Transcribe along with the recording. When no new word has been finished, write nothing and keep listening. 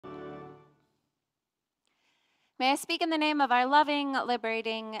May I speak in the name of our loving,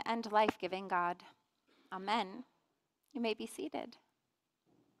 liberating, and life-giving God. Amen. You may be seated.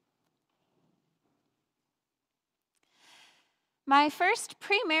 My first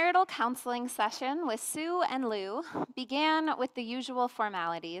premarital counseling session with Sue and Lou began with the usual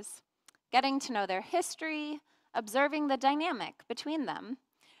formalities, getting to know their history, observing the dynamic between them,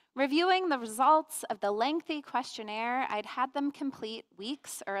 reviewing the results of the lengthy questionnaire I'd had them complete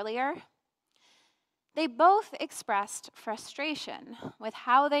weeks earlier. They both expressed frustration with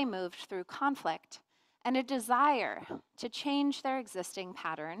how they moved through conflict and a desire to change their existing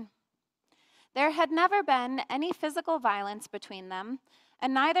pattern. There had never been any physical violence between them,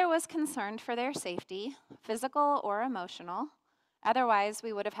 and neither was concerned for their safety, physical or emotional. Otherwise,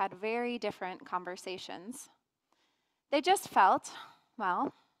 we would have had very different conversations. They just felt,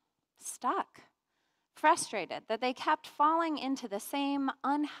 stuck, frustrated that they kept falling into the same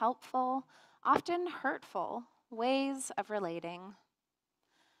unhelpful, often hurtful ways of relating.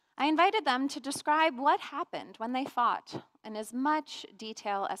 I invited them to describe what happened when they fought in as much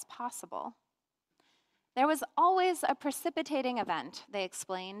detail as possible. There was always a precipitating event, they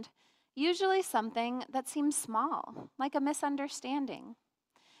explained, usually something that seemed small, like a misunderstanding.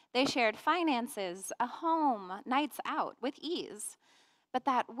 They shared finances, a home, nights out with ease. But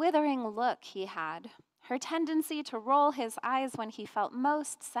that withering look he had, her tendency to roll his eyes when he felt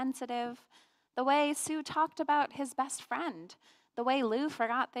most sensitive, the way Sue talked about his best friend, the way Lou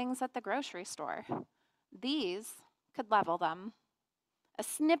forgot things at the grocery store, these could level them. A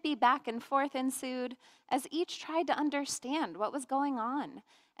snippy back and forth ensued as each tried to understand what was going on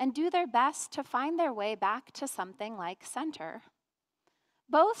and do their best to find their way back to something like center.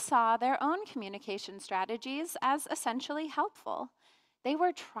 Both saw their own communication strategies as essentially helpful. They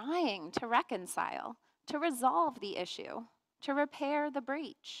were trying to reconcile, to resolve the issue, to repair the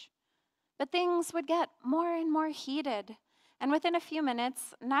breach. But things would get more and more heated, and within a few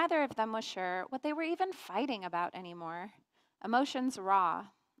minutes, neither of them was sure what they were even fighting about anymore. Emotions raw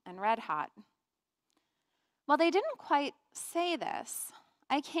and red hot. While they didn't quite say this,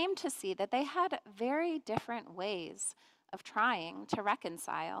 I came to see that they had very different ways of trying to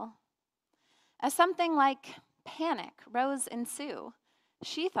reconcile. As something like panic rose in Sue,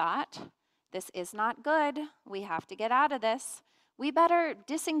 she thought, this is not good, we have to get out of this, we better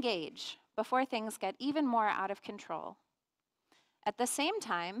disengage before things get even more out of control. At the same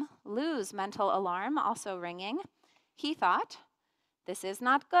time, Lou's mental alarm also ringing, he thought, this is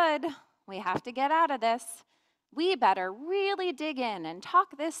not good, we have to get out of this, we better really dig in and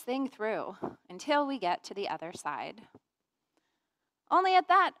talk this thing through until we get to the other side. Only at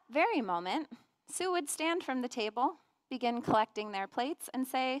that very moment, Sue would stand from the table, begin collecting their plates, and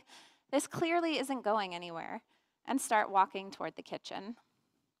say, this clearly isn't going anywhere, and start walking toward the kitchen.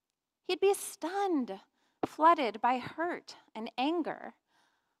 He'd be stunned, flooded by hurt and anger.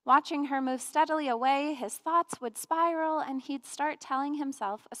 Watching her move steadily away, his thoughts would spiral, and he'd start telling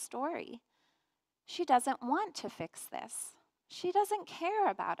himself a story. She doesn't want to fix this. She doesn't care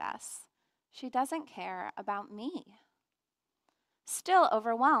about us. She doesn't care about me. Still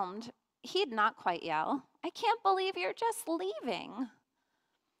overwhelmed, he'd not quite yell, I can't believe you're just leaving.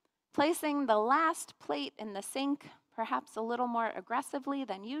 Placing the last plate in the sink, perhaps a little more aggressively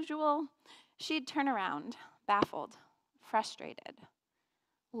than usual, she'd turn around, baffled, frustrated.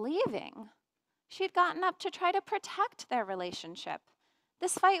 Leaving? She'd gotten up to try to protect their relationship.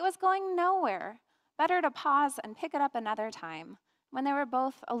 This fight was going nowhere. Better to pause and pick it up another time, when they were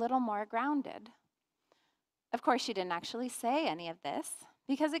both a little more grounded. Of course, she didn't actually say any of this,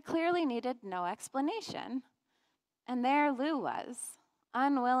 because it clearly needed no explanation. And there Lou was,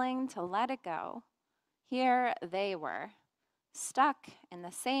 unwilling to let it go. Here they were, stuck in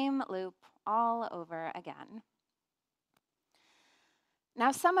the same loop all over again.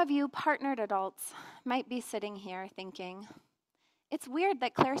 Now, some of you partnered adults might be sitting here thinking, it's weird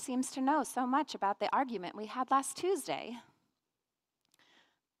that Claire seems to know so much about the argument we had last Tuesday.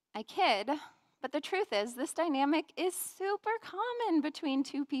 I kid, but the truth is this dynamic is super common between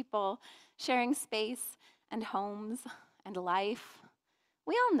two people sharing space and homes and life.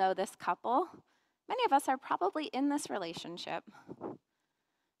 We all know this couple. Many of us are probably in this relationship.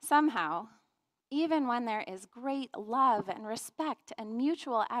 Somehow, even when there is great love and respect and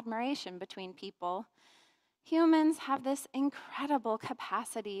mutual admiration between people, humans have this incredible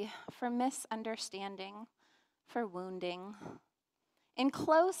capacity for misunderstanding, for wounding. In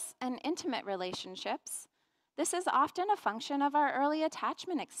close and intimate relationships, this is often a function of our early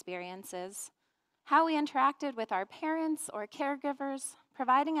attachment experiences, how we interacted with our parents or caregivers,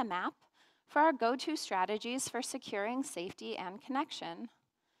 providing a map for our go-to strategies for securing safety and connection.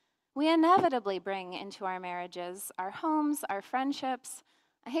 We inevitably bring into our marriages, our homes, our friendships,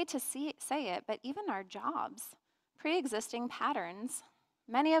 I hate to say it, but even our jobs, pre-existing patterns,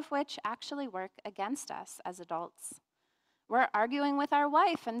 many of which actually work against us as adults. We're arguing with our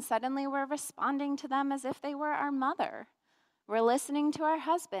wife, and suddenly we're responding to them as if they were our mother. We're listening to our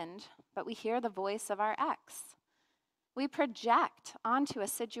husband, but we hear the voice of our ex. We project onto a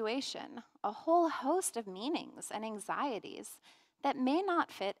situation a whole host of meanings and anxieties that may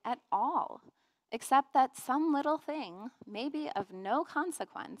not fit at all, except that some little thing, maybe of no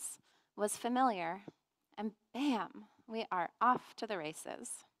consequence, was familiar, and bam, we are off to the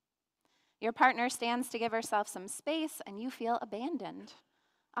races. Your partner stands to give herself some space, and you feel abandoned.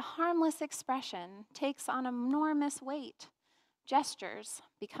 A harmless expression takes on enormous weight. Gestures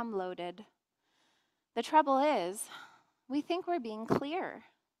become loaded. The trouble is, we think we're being clear.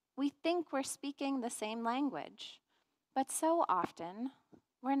 We think we're speaking the same language, but so often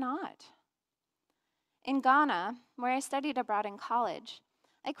we're not. In Ghana, where I studied abroad in college,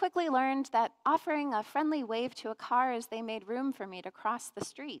 I quickly learned that offering a friendly wave to a car as they made room for me to cross the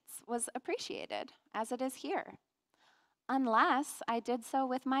streets was appreciated, as it is here, unless I did so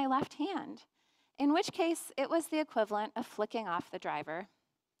with my left hand, in which case it was the equivalent of flicking off the driver.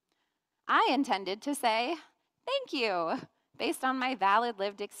 I intended to say, "Thank you," based on my valid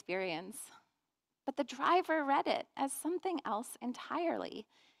lived experience. But the driver read it as something else entirely,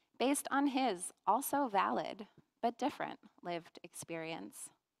 based on his also valid but different lived experience.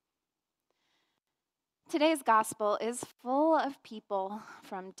 Today's gospel is full of people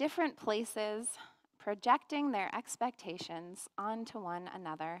from different places projecting their expectations onto one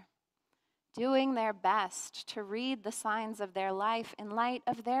another, doing their best to read the signs of their life in light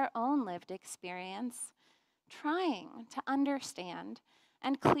of their own lived experience, trying to understand,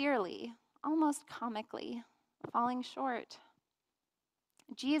 and clearly, almost comically, falling short.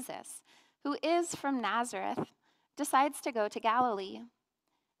 Jesus, who is from Nazareth, decides to go to Galilee.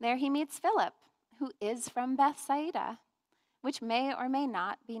 There he meets Philip, who is from Bethsaida, which may or may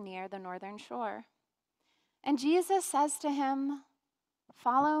not be near the northern shore. And Jesus says to him,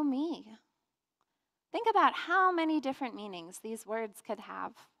 "Follow me." Think about how many different meanings these words could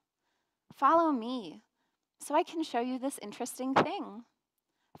have. Follow me, so I can show you this interesting thing.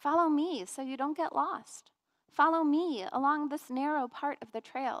 Follow me so you don't get lost. Follow me along this narrow part of the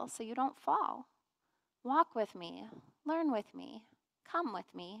trail so you don't fall. Walk with me, learn with me, come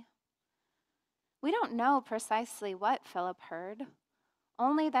with me. We don't know precisely what Philip heard,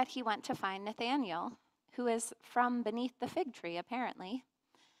 only that he went to find Nathanael, who is from beneath the fig tree apparently,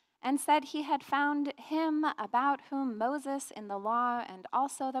 and said he had found him about whom Moses in the law and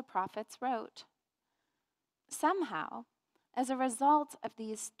also the prophets wrote. Somehow, as a result of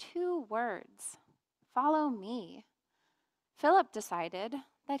these two words, "Follow me," Philip decided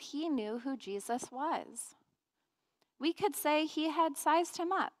that he knew who Jesus was. We could say he had sized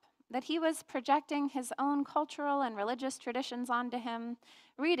him up, that he was projecting his own cultural and religious traditions onto him,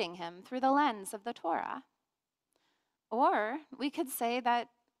 reading him through the lens of the Torah. Or we could say that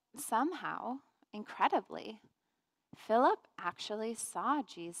somehow, incredibly, Philip actually saw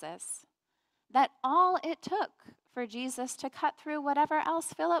Jesus, that all it took for Jesus to cut through whatever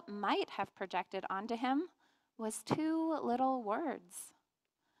else Philip might have projected onto him was two little words.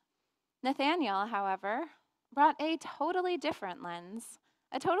 Nathanael, however, brought a totally different lens,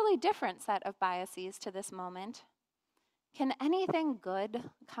 a totally different set of biases to this moment. Can anything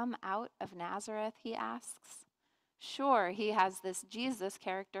good come out of Nazareth, he asks. Sure, he has this Jesus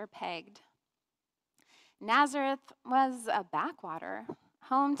character pegged. Nazareth was a backwater,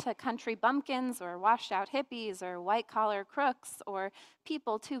 home to country bumpkins or washed-out hippies or white-collar crooks or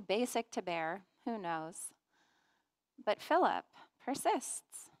people too basic to bear, who knows. But Philip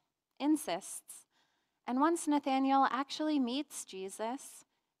persists, insists, and once Nathanael actually meets Jesus,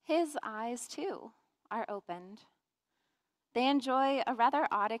 his eyes too are opened. They enjoy a rather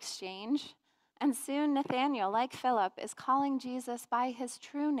odd exchange, and soon Nathanael, like Philip, is calling Jesus by his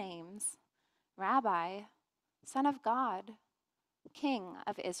true names: Rabbi, Son of God, King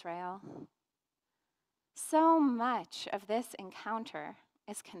of Israel. So much of this encounter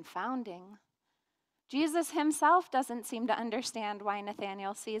is confounding. Jesus himself doesn't seem to understand why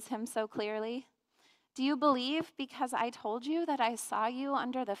Nathanael sees him so clearly. "Do you believe because I told you that I saw you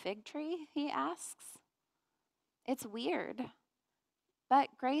under the fig tree?" he asks. It's weird,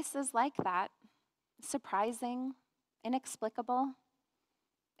 but grace is like that, surprising, inexplicable.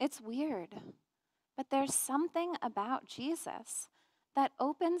 It's weird, but there's something about Jesus that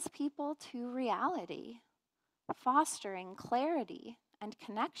opens people to reality, fostering clarity and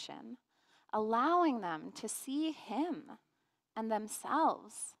connection, allowing them to see him and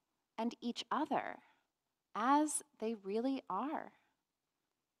themselves and each other as they really are.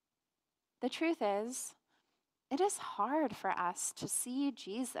 The truth is, it is hard for us to see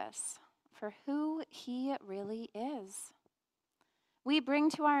Jesus for who he really is. We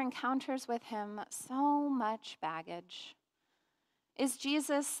bring to our encounters with him so much baggage. Is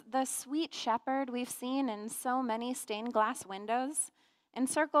Jesus the sweet shepherd we've seen in so many stained glass windows,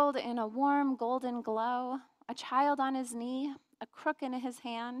 encircled in a warm golden glow, a child on his knee, a crook in his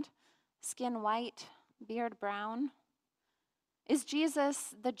hand, skin white, beard brown? Is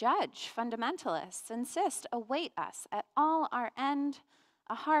Jesus the judge fundamentalists insist await us at all our end,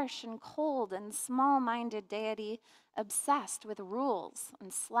 a harsh and cold and small-minded deity obsessed with rules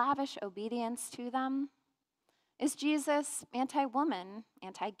and slavish obedience to them? Is Jesus anti-woman,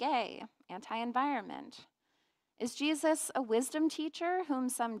 anti-gay, anti-environment? Is Jesus a wisdom teacher whom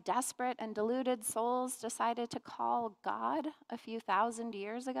some desperate and deluded souls decided to call God a few thousand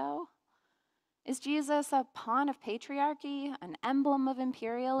years ago? Is Jesus a pawn of patriarchy, an emblem of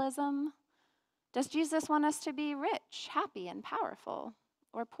imperialism? Does Jesus want us to be rich, happy, and powerful,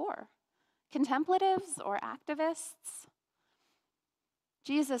 or poor? Contemplatives or activists?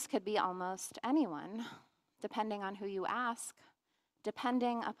 Jesus could be almost anyone, depending on who you ask,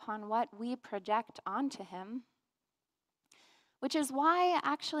 depending upon what we project onto him. Which is why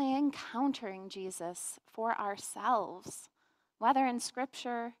actually encountering Jesus for ourselves, whether in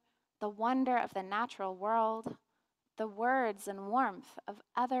Scripture, the wonder of the natural world, the words and warmth of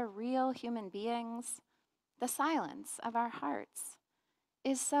other real human beings, the silence of our hearts,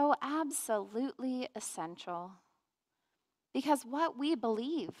 is so absolutely essential. Because what we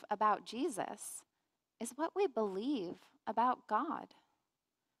believe about Jesus is what we believe about God.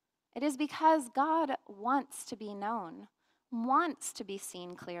 It is because God wants to be known, wants to be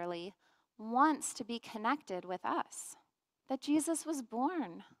seen clearly, wants to be connected with us, that Jesus was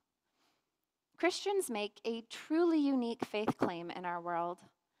born. Christians make a truly unique faith claim in our world,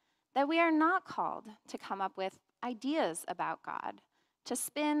 that we are not called to come up with ideas about God, to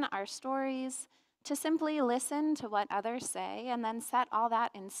spin our stories, to simply listen to what others say and then set all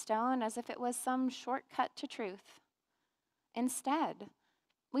that in stone as if it was some shortcut to truth. Instead,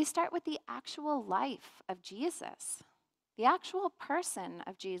 we start with the actual life of Jesus, the actual person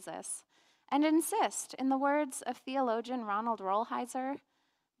of Jesus, and insist, in the words of theologian Ronald Rolheiser,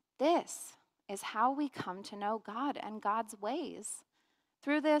 this is how we come to know God and God's ways,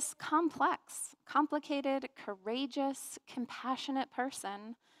 through this complex, complicated, courageous, compassionate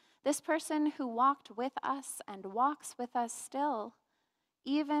person, this person who walked with us and walks with us still,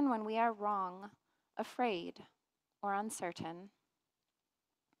 even when we are wrong, afraid, or uncertain.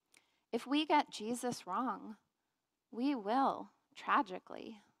 If we get Jesus wrong, we will,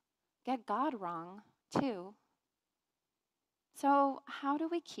 tragically, get God wrong too. So how do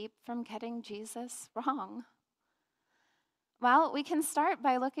we keep from getting Jesus wrong? Well, we can start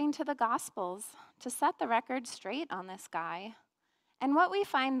by looking to the Gospels to set the record straight on this guy. And what we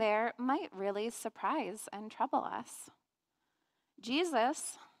find there might really surprise and trouble us.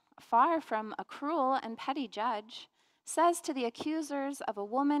 Jesus, far from a cruel and petty judge, says to the accusers of a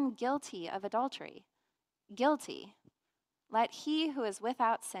woman guilty of adultery, "Guilty, let he who is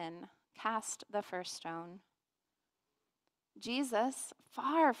without sin cast the first stone." Jesus,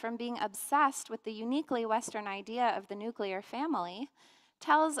 far from being obsessed with the uniquely Western idea of the nuclear family,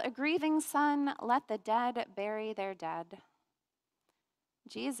 tells a grieving son, "Let the dead bury their dead."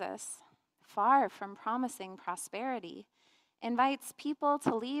 Jesus, far from promising prosperity, invites people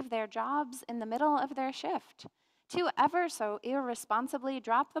to leave their jobs in the middle of their shift, to ever so irresponsibly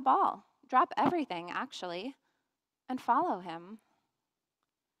drop the ball, drop everything actually, and follow him.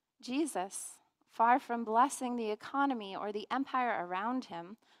 Jesus, far from blessing the economy or the empire around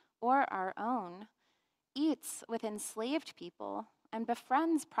him or our own, eats with enslaved people and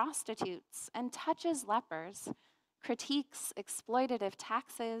befriends prostitutes and touches lepers, critiques exploitative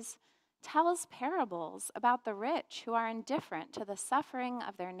taxes, tells parables about the rich who are indifferent to the suffering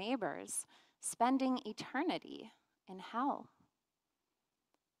of their neighbors, spending eternity in hell.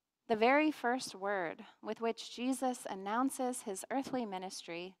 The very first word with which Jesus announces his earthly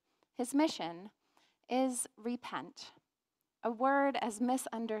ministry, his mission, is repent, a word as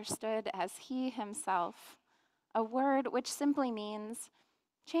misunderstood as he himself, a word which simply means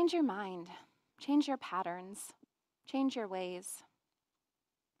change your mind, change your patterns, change your ways.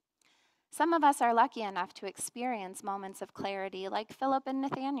 Some of us are lucky enough to experience moments of clarity like Philip and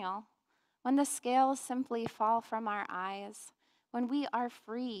Nathanael, when the scales simply fall from our eyes, when we are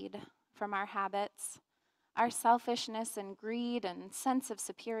freed from our habits, our selfishness and greed and sense of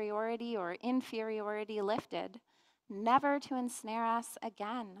superiority or inferiority lifted, never to ensnare us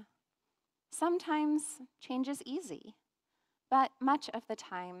again. Sometimes change is easy, but much of the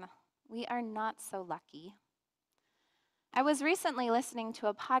time we are not so lucky. I was recently listening to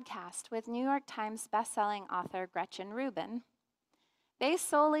a podcast with New York Times bestselling author Gretchen Rubin. Based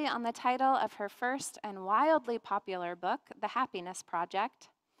solely on the title of her first and wildly popular book, The Happiness Project,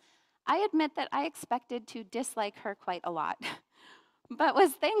 I admit that I expected to dislike her quite a lot, but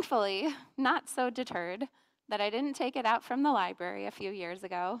was thankfully not so deterred that I didn't take it out from the library a few years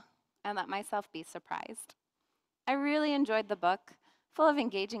ago and let myself be surprised. I really enjoyed the book, full of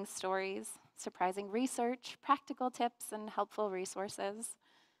engaging stories, surprising research, practical tips, and helpful resources.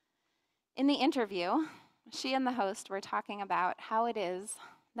 In the interview, she and the host were talking about how it is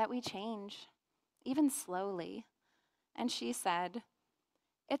that we change, even slowly. And she said,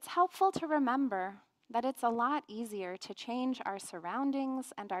 "It's helpful to remember that it's a lot easier to change our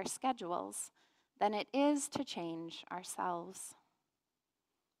surroundings and our schedules than it is to change ourselves."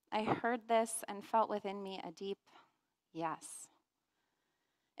 I heard this and felt within me a deep yes.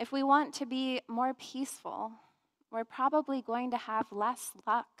 If we want to be more peaceful, we're probably going to have less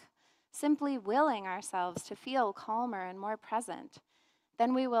luck simply willing ourselves to feel calmer and more present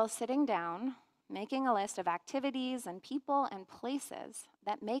than we will sitting down, making a list of activities and people and places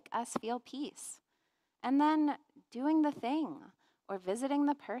that make us feel peace, and then doing the thing, or visiting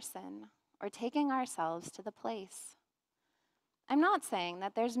the person, or taking ourselves to the place. I'm not saying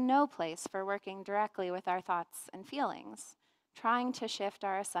that there's no place for working directly with our thoughts and feelings, trying to shift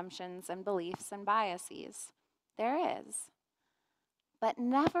our assumptions and beliefs and biases. There is. But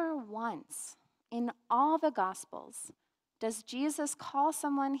never once in all the Gospels does Jesus call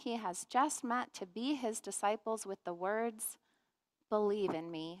someone he has just met to be his disciples with the words, "Believe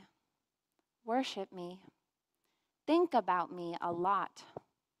in me, worship me, think about me a lot,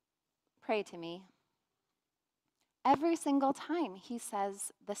 pray to me." Every single time he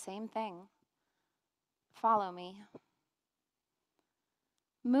says the same thing. Follow me.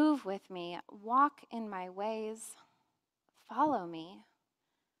 Move with me, walk in my ways, follow me.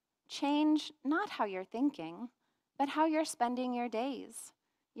 Change not how you're thinking, but how you're spending your days,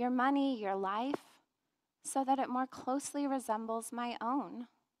 your money, your life, so that it more closely resembles my own.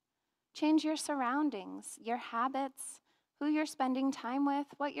 Change your surroundings, your habits, who you're spending time with,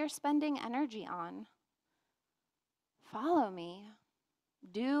 what you're spending energy on. Follow me.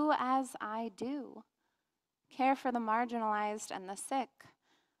 Do as I do. Care for the marginalized and the sick.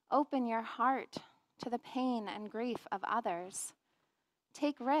 Open your heart to the pain and grief of others.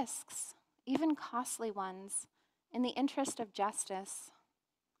 Take risks, even costly ones, in the interest of justice.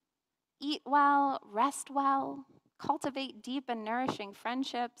 Eat well, rest well, cultivate deep and nourishing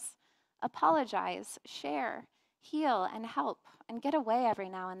friendships, apologize, share, heal, and help, and get away every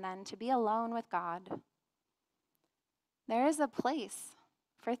now and then to be alone with God. There is a place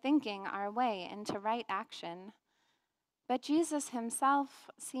for thinking our way into right action, but Jesus himself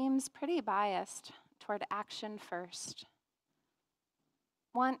seems pretty biased toward action first.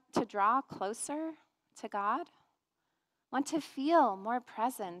 Want to draw closer to God? Want to feel more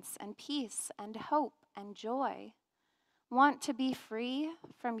presence and peace and hope and joy? Want to be free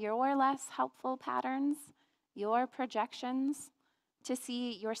from your less helpful patterns, your projections, to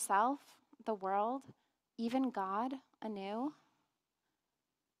see yourself, the world, even God anew?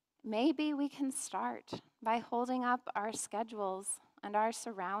 Maybe we can start by holding up our schedules and our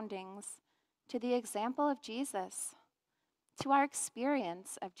surroundings to the example of Jesus, to our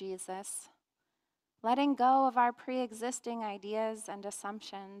experience of Jesus, letting go of our pre-existing ideas and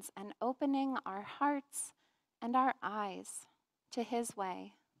assumptions and opening our hearts and our eyes to his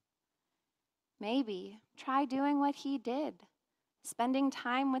way. Maybe try doing what he did, spending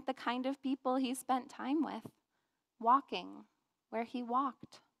time with the kind of people he spent time with, walking where he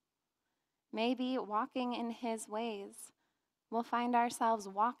walked. Maybe walking in his ways, we'll find ourselves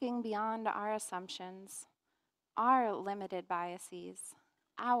walking beyond our assumptions, our limited biases,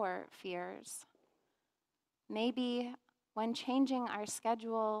 our fears. Maybe when changing our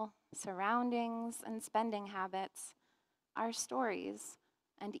schedule, surroundings, and spending habits, our stories,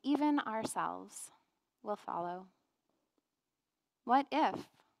 and even ourselves will follow. What if,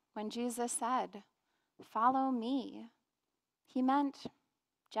 when Jesus said, "Follow me," he meant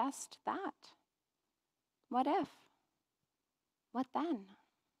just that? What if? What then?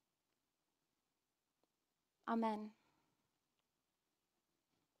 Amen.